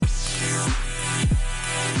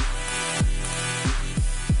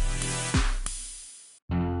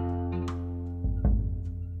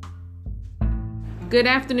Good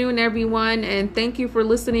afternoon, everyone, and thank you for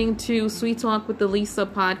listening to Sweet Talk with Elisa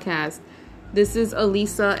podcast. This is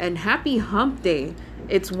Elisa, and happy hump day.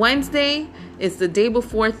 It's Wednesday, it's the day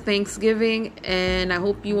before Thanksgiving, and I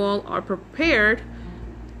hope you all are prepared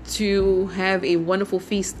to have a wonderful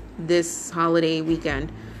feast this holiday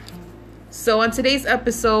weekend. So on today's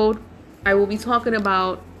episode, I will be talking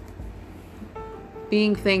about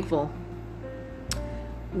being thankful.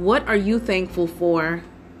 What are you thankful for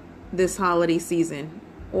this holiday season,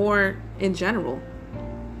 or in general?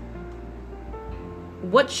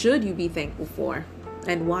 What should you be thankful for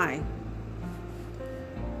and why?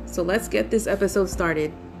 So let's get this episode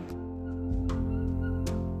started.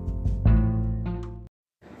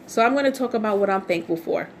 So I'm going to talk about what I'm thankful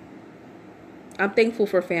for. I'm thankful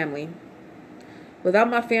for family. Without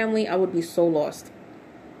my family, I would be so lost.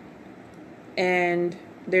 And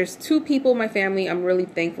there's two people in my family I'm really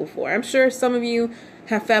thankful for. I'm sure some of you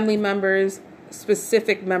have family members,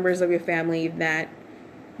 specific members of your family that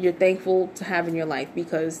you're thankful to have in your life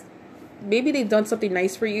because maybe they've done something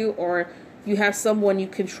nice for you, or you have someone you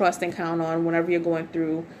can trust and count on whenever you're going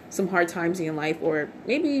through some hard times in your life, or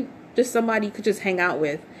maybe just somebody you could just hang out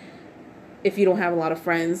with if you don't have a lot of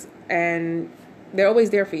friends, and they're always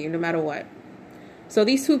there for you no matter what. So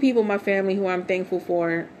these two people in my family who I'm thankful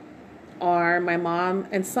for are my mom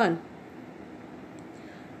and son.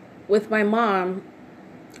 With my mom,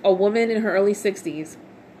 a woman in her early 60s,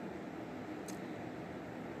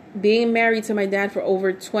 being married to my dad for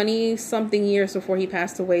over 20 something years before he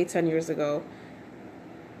passed away 10 years ago.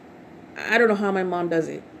 I don't know how my mom does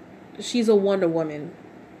it. She's a Wonder Woman.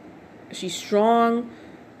 She's strong,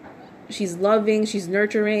 she's loving, she's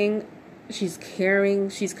nurturing, she's caring,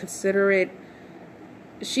 she's considerate.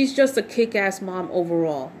 She's just a kick-ass mom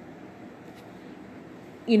overall.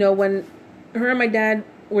 You know, when her and my dad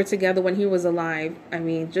were together when he was alive, I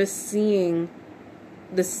mean, just seeing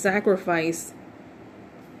the sacrifice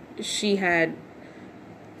she had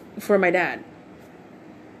for my dad.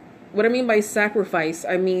 What I mean by sacrifice,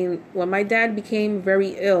 I mean, when my dad became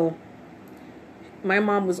very ill, my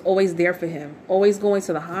mom was always there for him, always going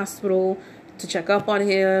to the hospital to check up on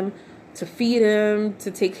him, to feed him,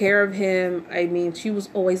 to take care of him. I mean, she was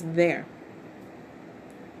always there.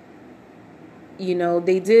 You know,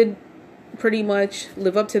 they did pretty much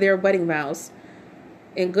live up to their wedding vows.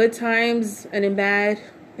 In good times and in bad,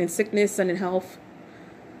 in sickness and in health,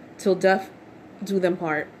 till death do them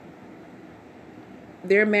part.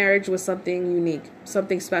 Their marriage was something unique,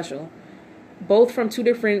 something special. Both from two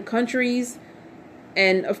different countries.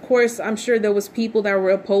 And of course, I'm sure there was people that were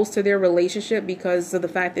opposed to their relationship because of the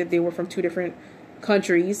fact that they were from two different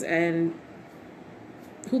countries. And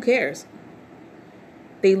who cares?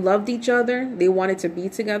 They loved each other. They wanted to be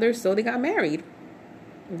together, so they got married.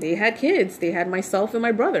 They had kids. They had myself and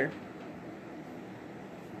my brother.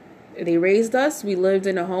 They raised us. We lived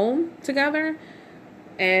in a home together.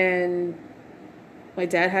 And my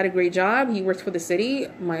dad had a great job. He worked for the city.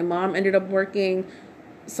 My mom ended up working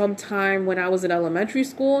sometime when I was in elementary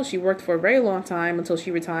school. She worked for a very long time until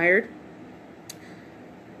she retired.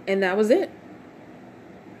 And that was it.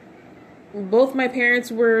 Both my parents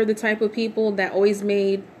were the type of people that always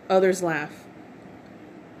made others laugh.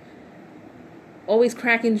 Always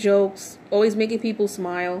cracking jokes, always making people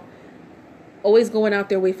smile, always going out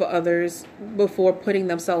their way for others before putting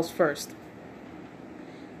themselves first.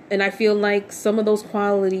 And I feel like some of those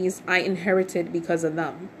qualities I inherited because of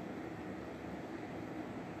them.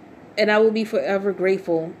 And I will be forever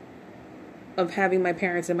grateful of having my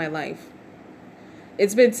parents in my life.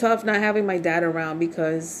 It's been tough not having my dad around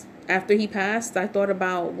because after he passed, I thought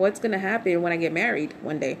about what's going to happen when I get married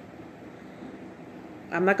one day.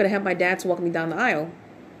 I'm not going to have my dad to walk me down the aisle.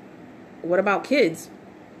 What about kids?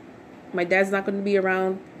 My dad's not going to be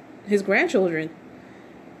around his grandchildren.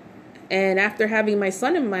 And after having my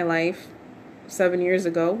son in my life 7 years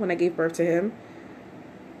ago when I gave birth to him,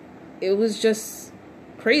 it was just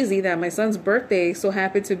crazy that my son's birthday so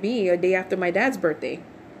happened to be a day after my dad's birthday.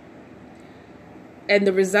 And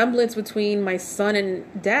the resemblance between my son and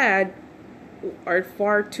dad are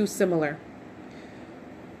far too similar.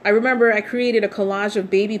 I remember I created a collage of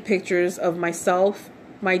baby pictures of myself,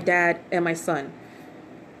 my dad, and my son.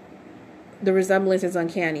 The resemblance is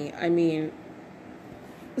uncanny. I mean,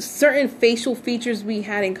 certain facial features we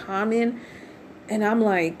had in common, and I'm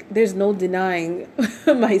like, there's no denying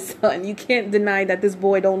my son. You can't deny that this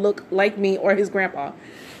boy don't look like me or his grandpa.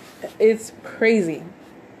 It's crazy.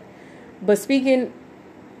 But speaking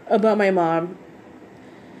about my mom,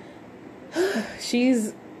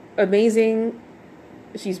 she's amazing,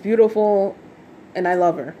 she's beautiful, and I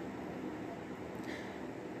love her.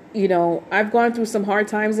 You know, I've gone through some hard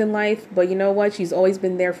times in life, but you know what? She's always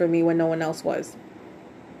been there for me when no one else was.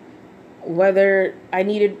 Whether I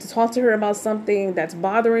needed to talk to her about something that's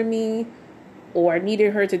bothering me, or I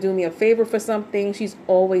needed her to do me a favor for something, she's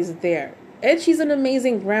always there. And she's an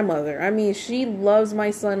amazing grandmother. I mean, she loves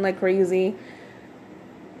my son like crazy.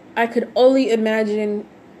 I could only imagine,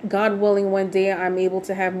 God willing, one day I'm able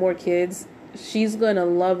to have more kids. She's going to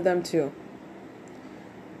love them too.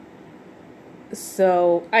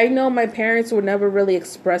 So I know my parents were never really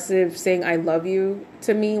expressive saying I love you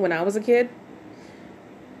to me when I was a kid.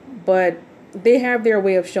 But they have their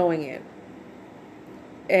way of showing it.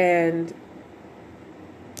 And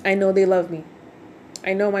I know they love me.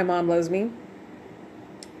 I know my mom loves me.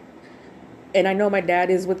 And I know my dad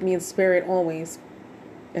is with me in spirit always.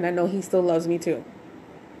 And I know he still loves me too.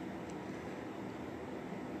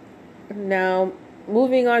 Now,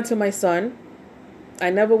 moving on to my son. I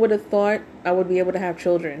never would have thought I would be able to have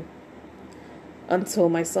children until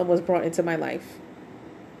my son was brought into my life.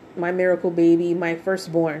 My miracle baby, my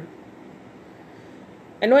firstborn.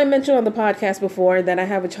 I know I mentioned on the podcast before that I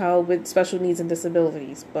have a child with special needs and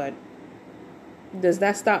disabilities, but does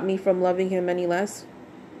that stop me from loving him any less?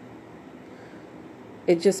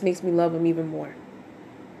 It just makes me love him even more.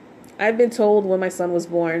 I've been told when my son was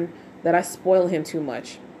born that I spoil him too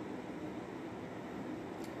much.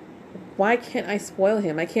 Why can't I spoil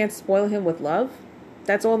him? I can't spoil him with love.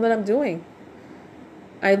 That's all that I'm doing.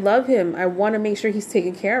 I love him. I want to make sure he's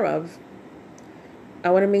taken care of.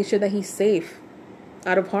 I want to make sure that he's safe,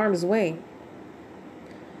 out of harm's way.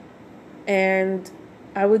 And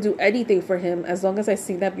I would do anything for him as long as I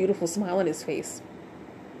see that beautiful smile on his face.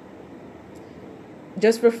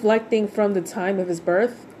 Just reflecting from the time of his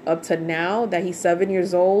birth up to now that he's 7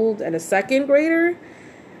 years old and a second grader,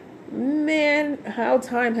 man, how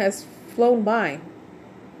time has flown by.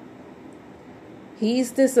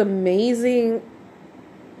 He's this amazing,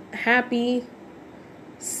 happy,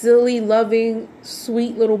 silly, loving,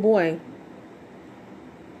 sweet little boy.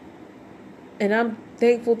 And I'm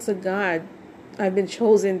thankful to God I've been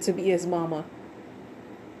chosen to be his mama.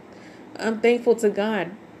 I'm thankful to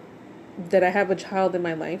God that I have a child in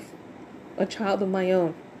my life, a child of my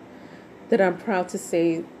own, that I'm proud to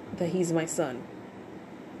say that he's my son.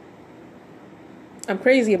 I'm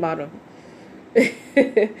crazy about him.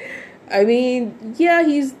 I mean, yeah,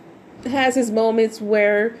 has his moments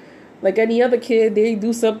where, like any other kid, they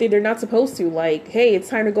do something they're not supposed to. Like, hey, it's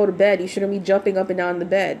time to go to bed. You shouldn't be jumping up and down in the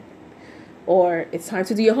bed. Or it's time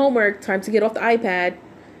to do your homework, time to get off the iPad.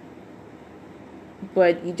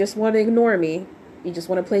 But you just want to ignore me. You just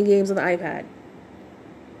want to play games on the iPad.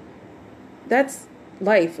 That's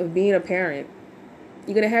life of being a parent.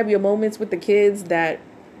 You're going to have your moments with the kids that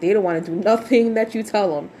they don't want to do nothing that you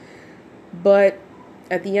tell them. But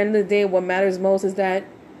at the end of the day, what matters most is that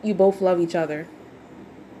you both love each other.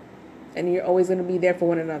 And you're always going to be there for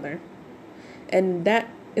one another. And that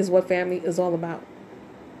is what family is all about.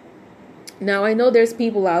 Now, I know there's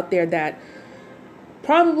people out there that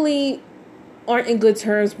probably aren't in good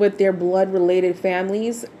terms with their blood-related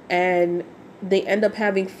families, and they end up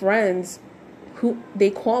having friends who they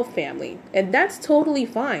call family. And that's totally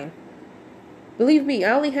fine. Believe me,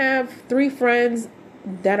 I only have 3 friends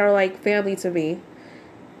that are like family to me.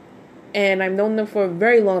 And I've known them for a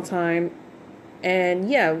very long time. And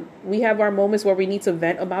yeah, we have our moments where we need to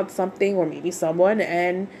vent about something or maybe someone,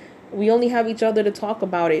 and we only have each other to talk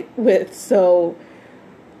about it with. So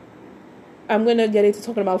I'm going to get into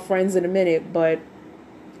talking about friends in a minute, but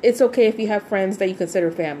it's okay if you have friends that you consider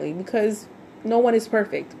family, because no one is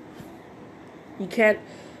perfect. You can't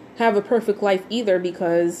have a perfect life either,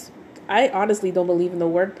 because I honestly don't believe in the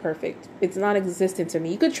word perfect. It's not existent to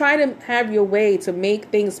me. You could try to have your way to make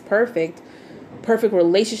things perfect. Perfect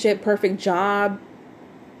relationship, perfect job,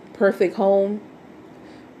 perfect home.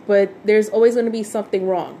 But there's always going to be something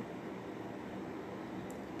wrong.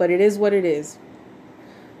 But it is what it is.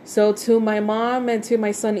 So to my mom and to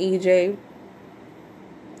my son EJ,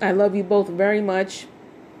 I love you both very much.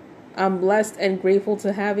 I'm blessed and grateful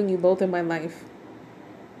to having you both in my life.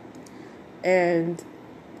 And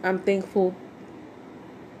I'm thankful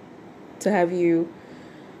to have you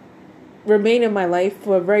remain in my life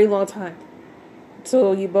for a very long time.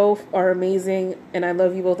 So you both are amazing, and I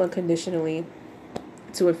love you both unconditionally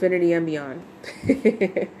to infinity and beyond.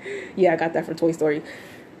 Yeah, I got that from Toy Story.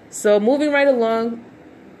 So moving right along,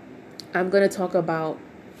 I'm going to talk about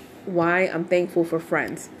why I'm thankful for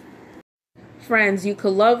friends. Friends, you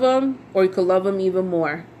could love them or you could love them even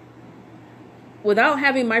more. Without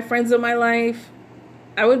having my friends in my life,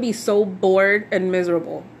 I would be so bored and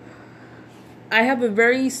miserable. I have a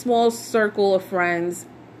very small circle of friends.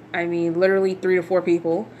 I mean, literally 3 to 4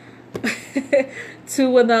 people.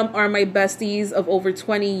 Two of them are my besties of over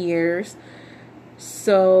 20 years.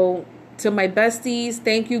 So, to my besties,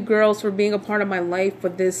 thank you, girls, for being a part of my life for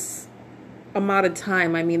this amount of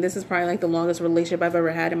time. I mean, this is probably like the longest relationship I've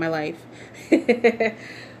ever had in my life.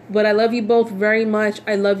 But I love you both very much.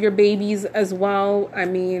 I love your babies as well. I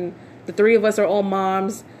mean, the three of us are all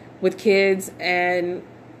moms with kids, and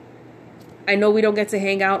I know we don't get to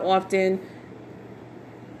hang out often,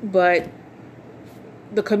 but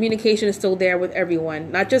the communication is still there with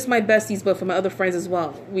everyone. Not just my besties, but for my other friends as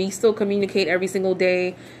well. We still communicate every single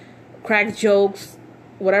day, crack jokes,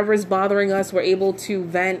 whatever is bothering us, we're able to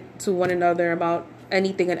vent to one another about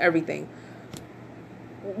anything and everything.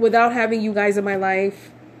 Without having you guys in my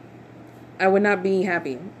life, I would not be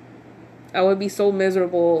happy. I would be so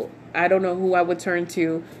miserable. I don't know who I would turn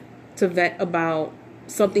to vent about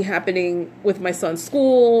something happening with my son's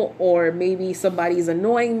school, or maybe somebody's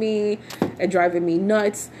annoying me and driving me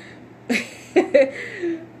nuts.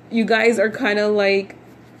 You guys are kind of like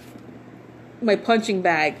my punching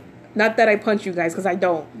bag. Not that I punch you guys, because I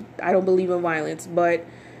don't believe in violence, but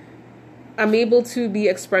I'm able to be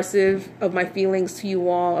expressive of my feelings to you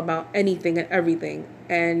all about anything and everything,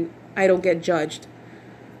 and I don't get judged.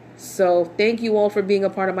 So thank you all for being a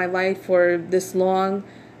part of my life for this long,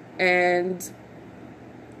 and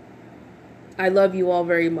I love you all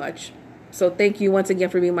very much. So thank you once again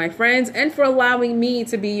for being my friends and for allowing me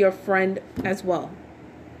to be your friend as well.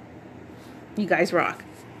 You guys rock.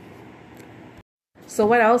 So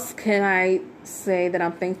what else can I say that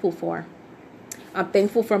I'm thankful for? I'm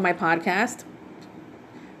thankful for my podcast,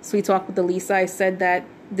 Sweet Talk with Elisa. I said that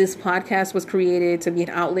this podcast was created to be an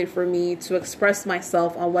outlet for me to express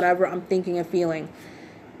myself on whatever I'm thinking and feeling.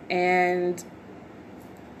 And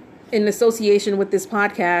in association with this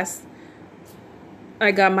podcast,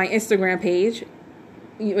 I got my Instagram page,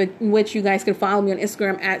 in which you guys can follow me on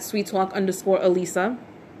Instagram at sweettalk_Elisa.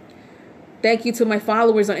 Thank you to my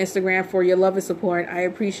followers on Instagram for your love and support. I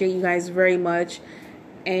appreciate you guys very much.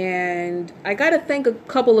 And I got to thank a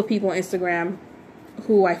couple of people on Instagram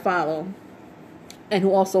who I follow and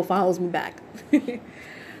who also follows me back.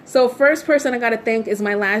 So first person I got to thank is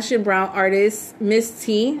my lash and brow artist, Miss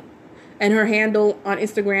T. And her handle on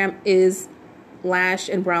Instagram is Lash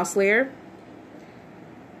and Brow Slayer.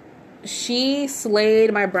 She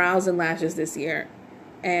slayed my brows and lashes this year.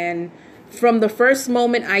 And from the first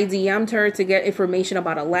moment I DM'd her to get information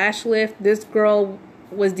about a lash lift, this girl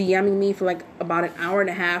was DMing me for like about an hour and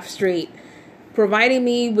a half straight, providing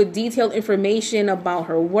me with detailed information about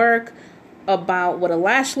her work, about what a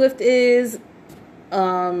lash lift is.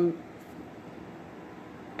 I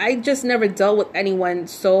just never dealt with anyone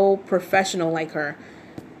so professional like her.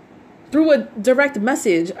 Through a direct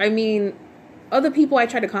message. I mean, other people I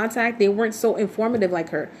tried to contact, they weren't so informative like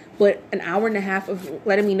her. But an hour and a half of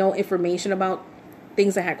letting me know information about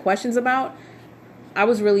things I had questions about, I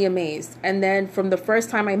was really amazed. And then from the first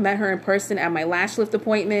time I met her in person at my lash lift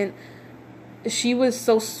appointment, she was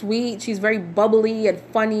so sweet. She's very bubbly and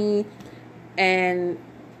funny. And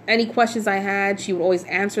any questions I had, she would always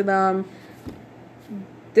answer them.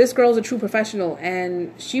 This girl's a true professional.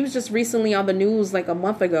 And she was just recently on the news like a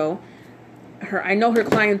month ago. I know her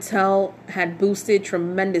clientele had boosted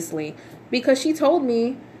tremendously, because she told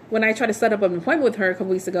me when I tried to set up an appointment with her a couple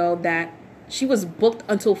weeks ago that she was booked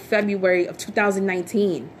until February of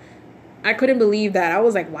 2019. I couldn't believe that. I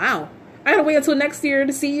was like, wow, I gotta wait until next year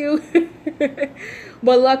to see you.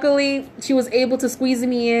 But luckily, she was able to squeeze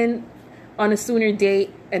me in on a sooner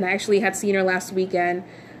date, and I actually had seen her last weekend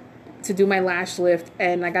to do my lash lift,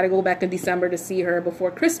 and I gotta go back in December to see her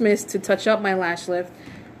before Christmas to touch up my lash lift.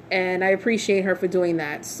 And I appreciate her for doing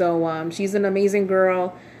that. So she's an amazing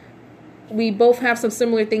girl. We both have some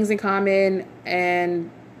similar things in common,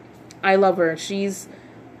 and I love her. She's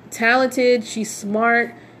talented. She's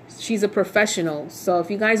smart. She's a professional. So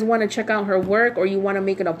if you guys want to check out her work, or you want to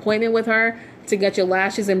make an appointment with her to get your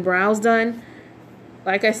lashes and brows done,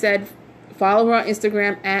 like I said, follow her on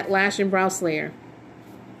Instagram at Lash and Brow Slayer.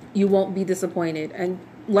 You won't be disappointed. And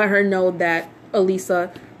let her know that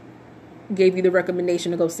Elisa gave you the recommendation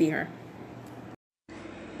to go see her.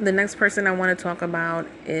 The next person I want to talk about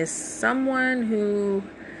is someone who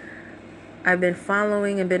I've been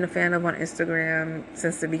following and been a fan of on Instagram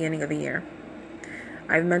since the beginning of the year.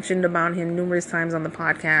 I've mentioned about him numerous times on the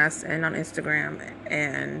podcast and on Instagram,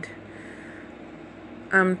 and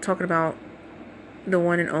I'm talking about the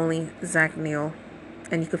one and only Zach Neal.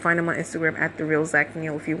 And you can find him on Instagram at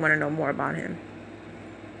 @TheRealZachNeal if you want to know more about him.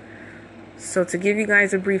 So to give you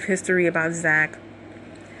guys a brief history about Zach,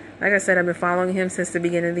 like I said, I've been following him since the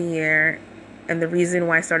beginning of the year. And the reason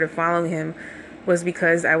why I started following him was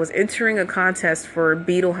because I was entering a contest for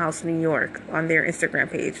Beetle House New York on their Instagram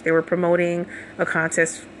page. They were promoting a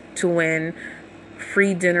contest to win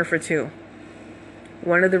free dinner for two.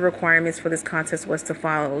 One of the requirements for this contest was to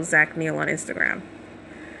follow Zach Neil on Instagram.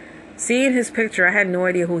 Seeing his picture, I had no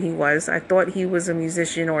idea who he was. I thought he was a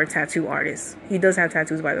musician or a tattoo artist. He does have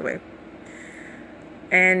tattoos, by the way.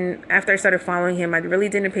 And after I started following him, I really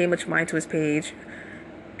didn't pay much mind to his page.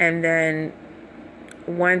 And then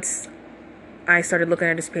once I started looking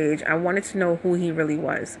at his page, I wanted to know who he really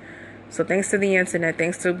was. So thanks to the internet,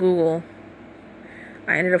 thanks to Google,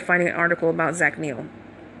 I ended up finding an article about Zach Neil,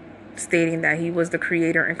 stating that he was the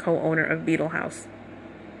creator and co-owner of Beetle House.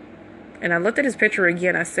 And I looked at his picture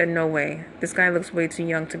again. I said, no way. This guy looks way too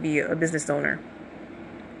young to be a business owner.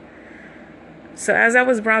 So as I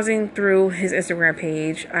was browsing through his Instagram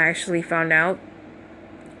page, I actually found out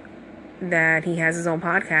that he has his own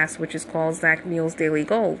podcast, which is called Zach Neil's Daily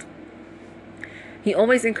Gold. He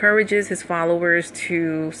always encourages his followers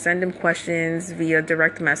to send him questions via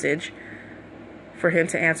direct message for him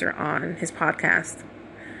to answer on his podcast.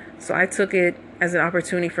 So I took it as an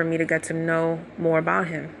opportunity for me to get to know more about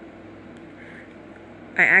him.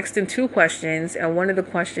 I asked him 2 questions, and one of the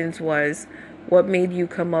questions was, what made you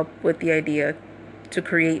come up with the idea to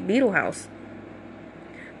create Beetle House?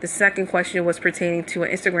 The second question was pertaining to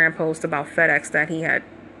an Instagram post about FedEx that he had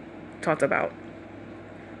talked about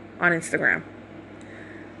on Instagram.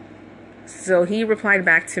 So he replied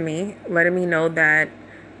back to me, letting me know that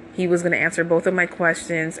he was going to answer both of my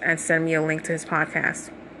questions and send me a link to his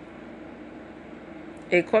podcast.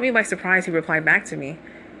 It caught me by surprise he replied back to me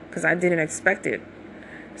because I didn't expect it.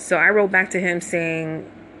 So I wrote back to him saying,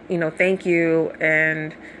 thank you,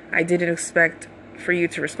 and I didn't expect for you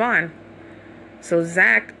to respond. So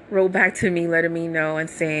Zach wrote back to me, letting me know and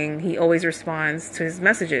saying he always responds to his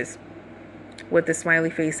messages with the smiley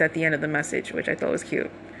face at the end of the message, which I thought was cute.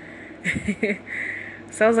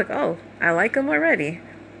 So I was like, oh, I like him already.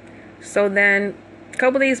 So then a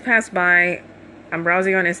couple days passed by. I'm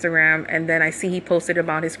browsing on Instagram, and then I see he posted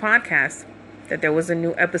about his podcast, that there was a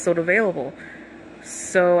new episode available.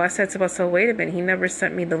 So I said to myself, wait a minute, he never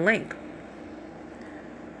sent me the link.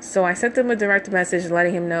 So I sent him a direct message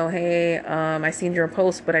letting him know, hey, I seen your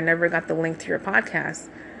post, but I never got the link to your podcast.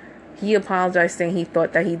 He apologized, saying he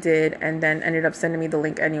thought that he did, and then ended up sending me the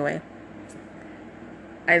link anyway.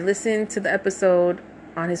 I listened to the episode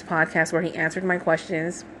on his podcast where he answered my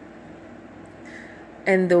questions.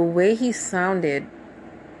 And the way he sounded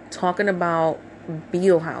talking about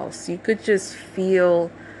Beetle House, you could just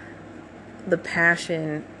feel the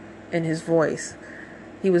passion in his voice.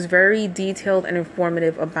 He was very detailed and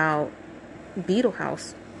informative about Beetle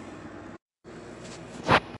House.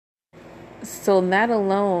 So that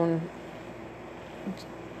alone,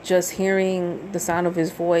 just hearing the sound of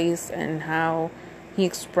his voice and how he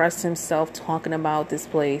expressed himself talking about this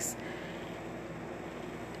place,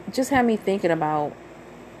 just had me thinking about,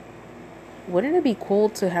 wouldn't it be cool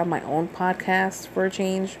to have my own podcast for a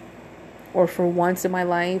change? Or for once in my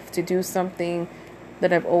life to do something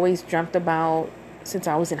that I've always dreamt about since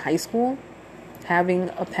I was in high school, having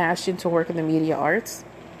a passion to work in the media arts.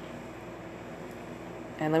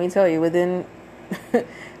 And let me tell you, within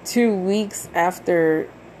 2 weeks after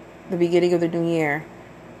the beginning of the new year,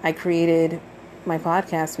 I created my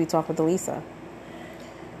podcast, We Talk with Elisa.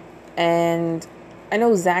 And I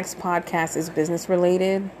know Zach's podcast is business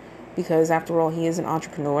related because after all, he is an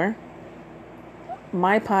entrepreneur.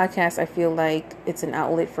 My podcast, I feel like it's an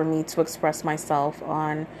outlet for me to express myself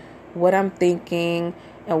on what I'm thinking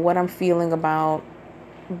and what I'm feeling about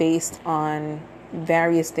based on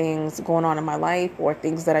various things going on in my life or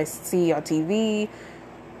things that I see on TV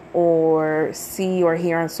or see or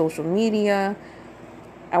hear on social media.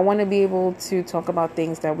 I want to be able to talk about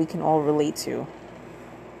things that we can all relate to.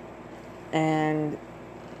 And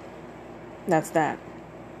that's that.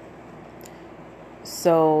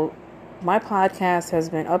 So my podcast has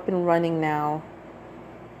been up and running now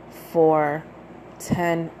for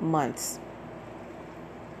 10 months.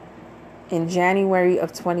 In January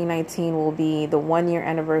of 2019 will be the 1-year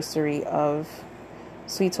anniversary of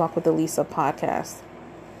Sweet Talk with Elisa podcast.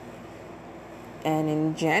 And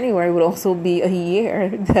in January would also be a year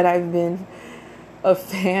that I've been a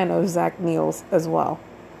fan of Zach Neil's as well.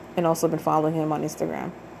 And also been following him on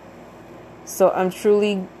Instagram. So I'm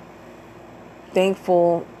truly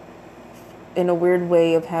thankful in a weird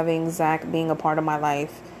way of having Zach being a part of my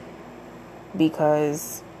life,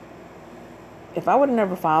 because if I would have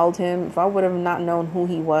never followed him, if I would have not known who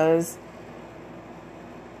he was,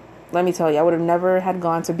 let me tell you, I would have never had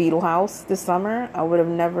gone to Beetle House this summer. I would have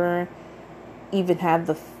never even had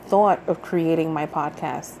the thought of creating my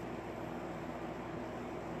podcast.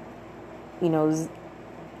 You know,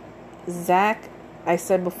 Zach, I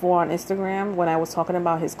said before on Instagram when I was talking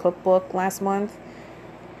about his cookbook last month,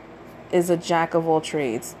 is a jack of all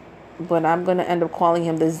trades. But I'm going to end up calling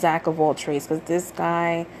him the Zach of all trades, because this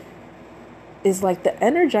guy is like the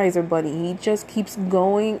Energizer Bunny. He just keeps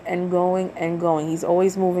going and going and going. He's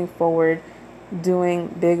always moving forward, doing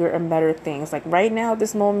bigger and better things. Like right now, at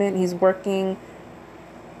this moment, he's working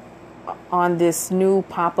on this new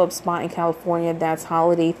pop-up spot in California that's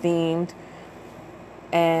holiday themed.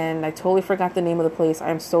 And I totally forgot the name of the place.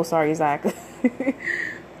 I'm so sorry, Zach.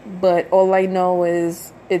 But all I know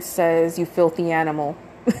is it says "you filthy animal"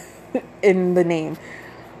 in the name.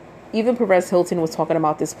 Even Perez Hilton was talking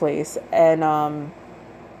about this place. And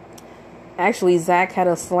actually, Zach had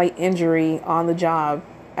a slight injury on the job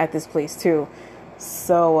at this place too.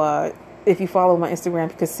 So if you follow my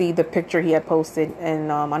Instagram, you can see the picture he had posted.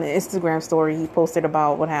 And on an Instagram story, he posted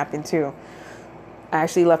about what happened too. I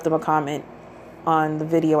actually left him a comment on the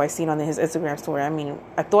video I seen on his Instagram story. I mean,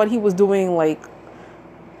 I thought he was doing like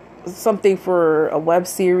something for a web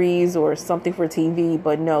series or something for TV,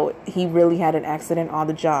 but no, he really had an accident on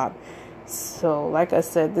the job. So like I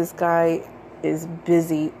said, this guy is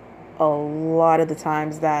busy a lot of the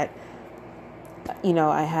times that, you know,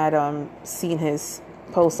 I had seen his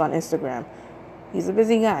posts on Instagram. He's a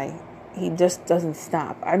busy guy. He just doesn't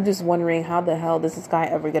stop. I'm just wondering, how the hell does this guy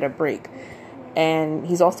ever get a break? And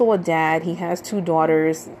he's also a dad. He has 2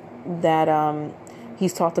 daughters that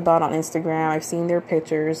he's talked about on Instagram. I've seen their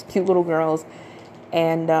pictures, cute little girls.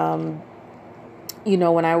 And, you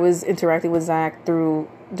know, when I was interacting with Zach through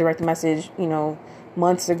direct message, you know,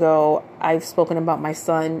 months ago, I've spoken about my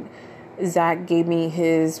son. Zach gave me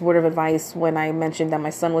his word of advice when I mentioned that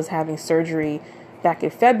my son was having surgery back in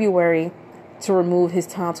February to remove his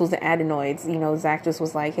tonsils and adenoids. You know, Zach just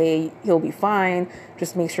was like, hey, he'll be fine.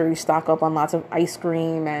 Just make sure you stock up on lots of ice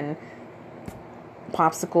cream and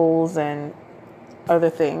popsicles and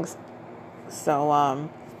other things. So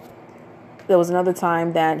there was another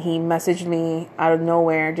time that he messaged me out of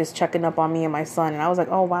nowhere, just checking up on me and my son. And I was like,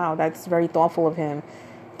 oh, wow, that's very thoughtful of him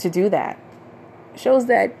to do that. Shows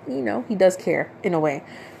that, you know, he does care in a way.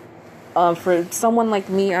 For someone like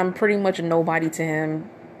me, I'm pretty much a nobody to him.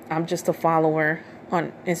 I'm just a follower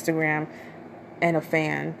on Instagram and a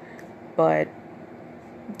fan. But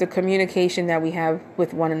the communication that we have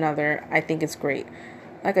with one another, I think it's great.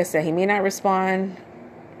 Like I said, he may not respond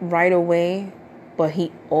right away, but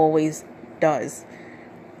he always does.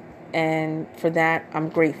 And for that, I'm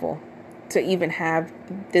grateful to even have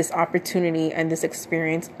this opportunity and this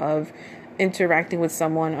experience of interacting with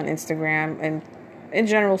someone on Instagram and in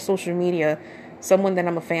general social media, someone that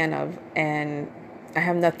I'm a fan of. And I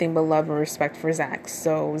have nothing but love and respect for Zach.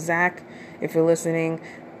 So Zach, if you're listening,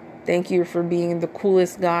 thank you for being the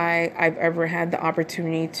coolest guy I've ever had the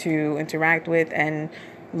opportunity to interact with, and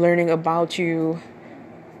learning about you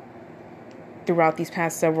throughout these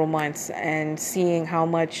past several months and seeing how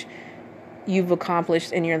much you've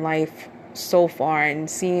accomplished in your life so far, and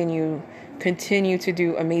seeing you continue to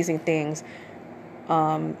do amazing things,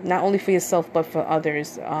 not only for yourself but for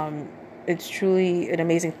others. It's truly an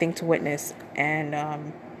amazing thing to witness, and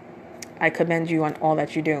I commend you on all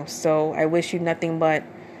that you do. So I wish you nothing but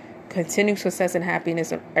continued success and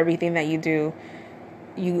happiness in everything that you do.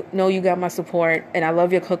 You know you got my support, and I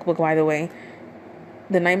love your cookbook, by the way.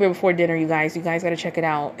 The Nightmare Before Dinner, you guys got to check it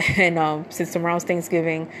out. And since tomorrow's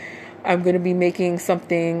Thanksgiving, I'm going to be making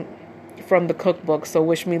something from the cookbook, so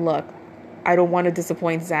wish me luck. I don't want to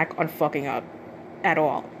disappoint Zach on fucking up at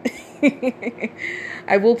all.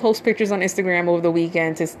 I will post pictures on Instagram over the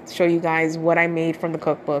weekend to show you guys what I made from the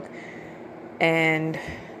cookbook. And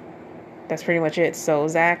that's pretty much it. So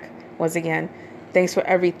Zach, once again, thanks for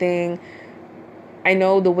everything. I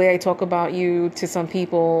know the way I talk about you to some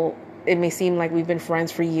people, it may seem like we've been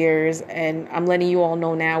friends for years, and I'm letting you all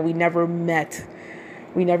know now, we never met.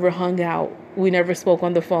 We never hung out. We never spoke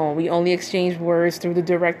on the phone. We only exchanged words through the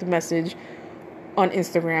direct message on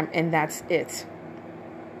Instagram, and that's it.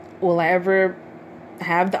 Will I ever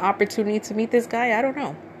have the opportunity to meet this guy? I don't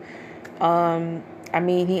know. I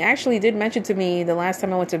mean, he actually did mention to me the last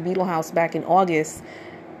time I went to Beetle House back in August,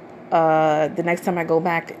 the next time I go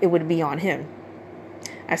back, it would be on him.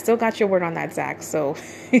 I still got your word on that, Zach, so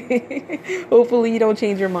hopefully you don't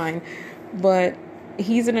change your mind. But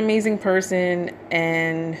he's an amazing person,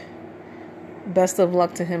 and best of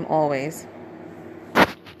luck to him always.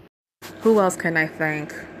 Who else can I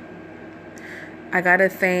thank? I gotta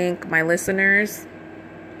thank my listeners.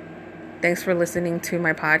 Thanks for listening to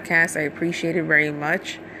my podcast. I appreciate it very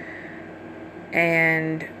much.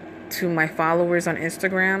 And to my followers on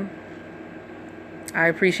Instagram, I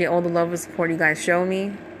appreciate all the love and support you guys show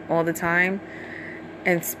me all the time.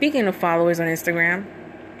 And speaking of followers on Instagram,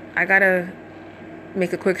 I gotta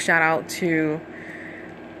make a quick shout out to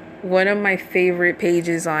one of my favorite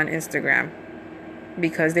pages on Instagram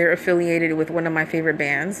because they're affiliated with one of my favorite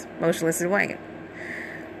bands, Motionless in White.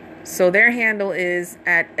 So their handle is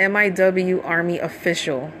at MIW Army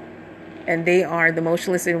Official, and they are the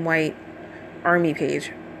Motionless in White Army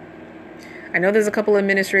page. I know there's a couple of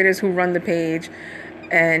administrators who run the page,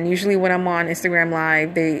 and usually when I'm on Instagram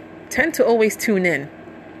Live, they tend to always tune in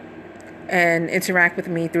and interact with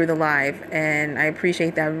me through the live, and I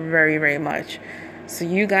appreciate that very, very much. So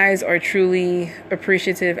you guys are truly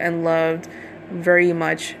appreciative and loved very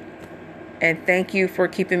much, and thank you for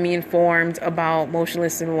keeping me informed about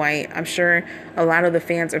Motionless in White. I'm sure a lot of the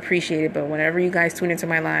fans appreciate it, but whenever you guys tune into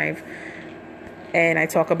my live and I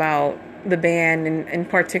talk about the band and in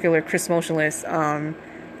particular Chris Motionless,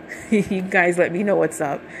 you guys let me know what's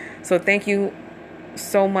up. So thank you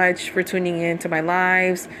so much for tuning in to my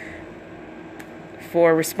lives,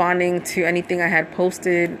 for responding to anything I had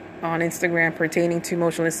posted on Instagram pertaining to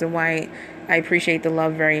Motionless in White. I appreciate the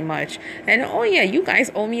love very much. And oh yeah, you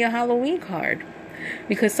guys owe me a Halloween card,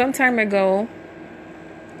 because some time ago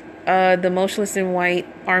the Motionless in White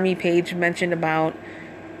Army page mentioned about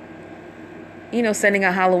sending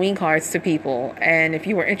out Halloween cards to people, and if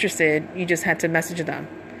you were interested, you just had to message them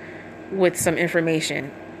with some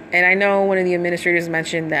information. And I know one of the administrators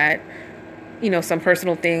mentioned that some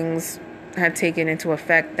personal things had taken into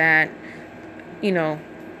effect that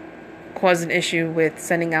caused an issue with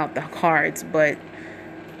sending out the cards, but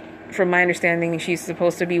from my understanding, she's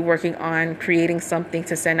supposed to be working on creating something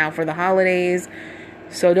to send out for the holidays.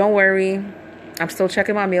 So don't worry, I'm still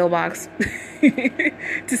checking my mailbox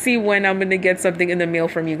to see when I'm going to get something in the mail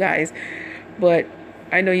from you guys. But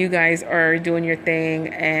I know you guys are doing your thing,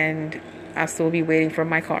 and I'll still be waiting for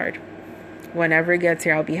my card. Whenever it gets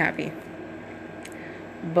here, I'll be happy.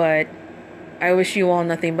 But I wish you all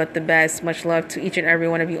nothing but the best. Much love to each and every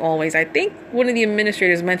one of you always. I think one of the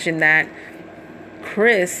administrators mentioned that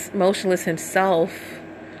Chris Motionless himself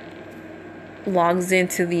logs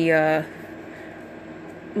into the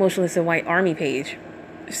Motionless in White Army page.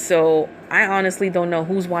 So I honestly don't know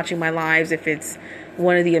who's watching my lives, if it's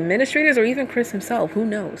one of the administrators or even Chris himself. Who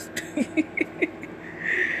knows?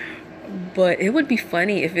 But it would be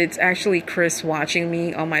funny if it's actually Chris watching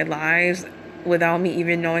me on my lives without me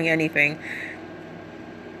even knowing anything.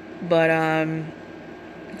 But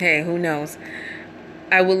hey, who knows?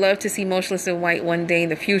 I would love to see Motionless in White one day in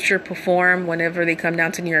the future perform whenever they come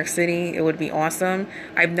down to New York City. It would be awesome.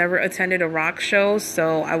 I've never attended a rock show,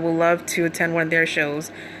 so I would love to attend one of their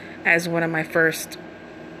shows as one of my first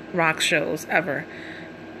rock shows ever.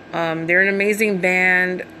 They're an amazing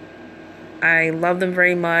band. I love them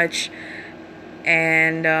very much.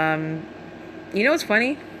 And it's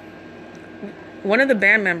funny? One of the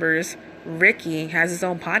band members, Ricky, has his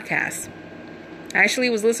own podcast. I actually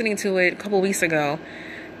was listening to it a couple weeks ago,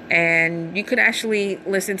 and you could actually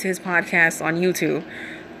listen to his podcast on YouTube,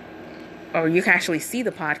 or you can actually see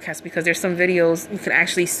the podcast because there's some videos you can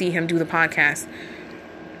actually see him do the podcast,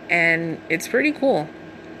 and it's pretty cool.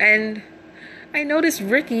 And I noticed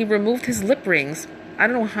Ricky removed his lip rings. I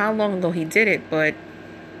don't know how long ago he did it, but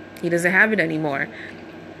he doesn't have it anymore.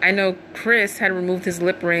 I know Chris had removed his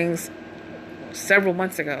lip rings several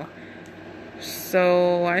months ago.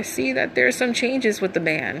 So I see that there's some changes with the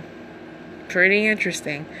band. Pretty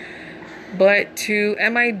interesting. But to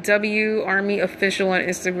MIW Army Official on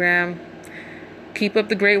Instagram, keep up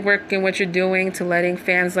the great work in what you're doing to letting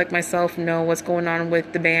fans like myself know what's going on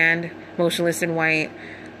with the band Motionless in White.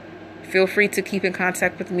 Feel free to keep in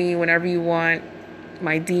contact with me whenever you want.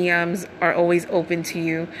 My DMs are always open to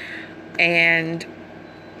you. And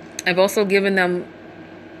I've also given them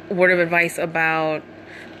a word of advice about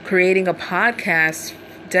creating a podcast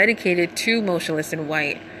dedicated to Motionless in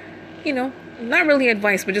White. Not really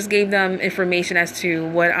advice, but just gave them information as to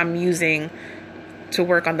what I'm using to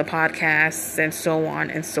work on the podcasts and so on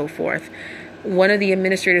and so forth. One of the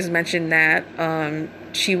administrators mentioned that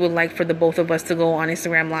she would like for the both of us to go on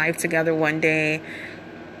Instagram Live together one day.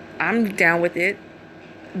 I'm down with it.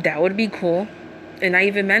 That would be cool. And I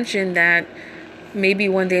even mentioned that maybe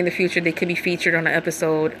one day in the future they could be featured on an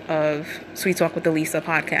episode of Sweet Talk with Elisa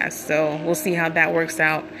podcast. So we'll see how that works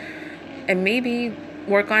out. And maybe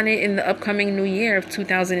work on it in the upcoming new year of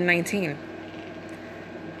 2019.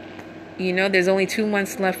 There's only 2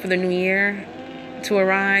 months left for the new year to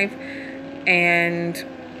arrive. And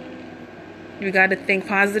we got to think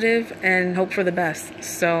positive and hope for the best.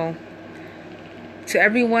 So to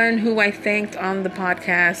everyone who I thanked on the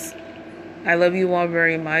podcast, I love you all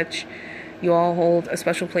very much. You all hold a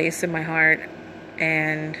special place in my heart,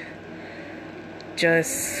 and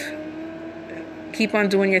just keep on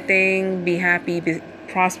doing your thing. Be happy, be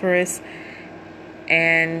prosperous.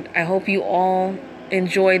 And I hope you all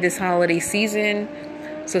enjoy this holiday season.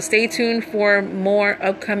 So stay tuned for more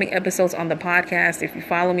upcoming episodes on the podcast. If you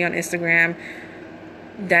follow me on Instagram,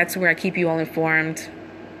 that's where I keep you all informed,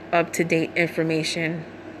 up-to-date information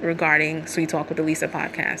regarding Sweet Talk with Elisa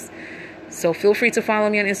podcast. So feel free to follow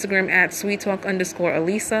me on Instagram at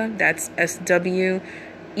sweettalk_Elisa. That's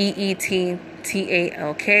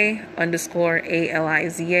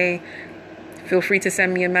SWEETTALK_ALIZA. Feel free to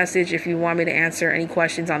send me a message if you want me to answer any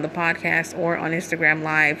questions on the podcast or on Instagram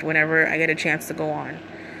Live whenever I get a chance to go on.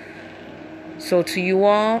 So to you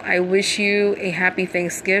all, I wish you a happy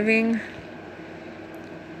Thanksgiving.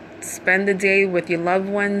 Spend the day with your loved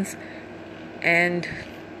ones, and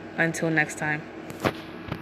until next time.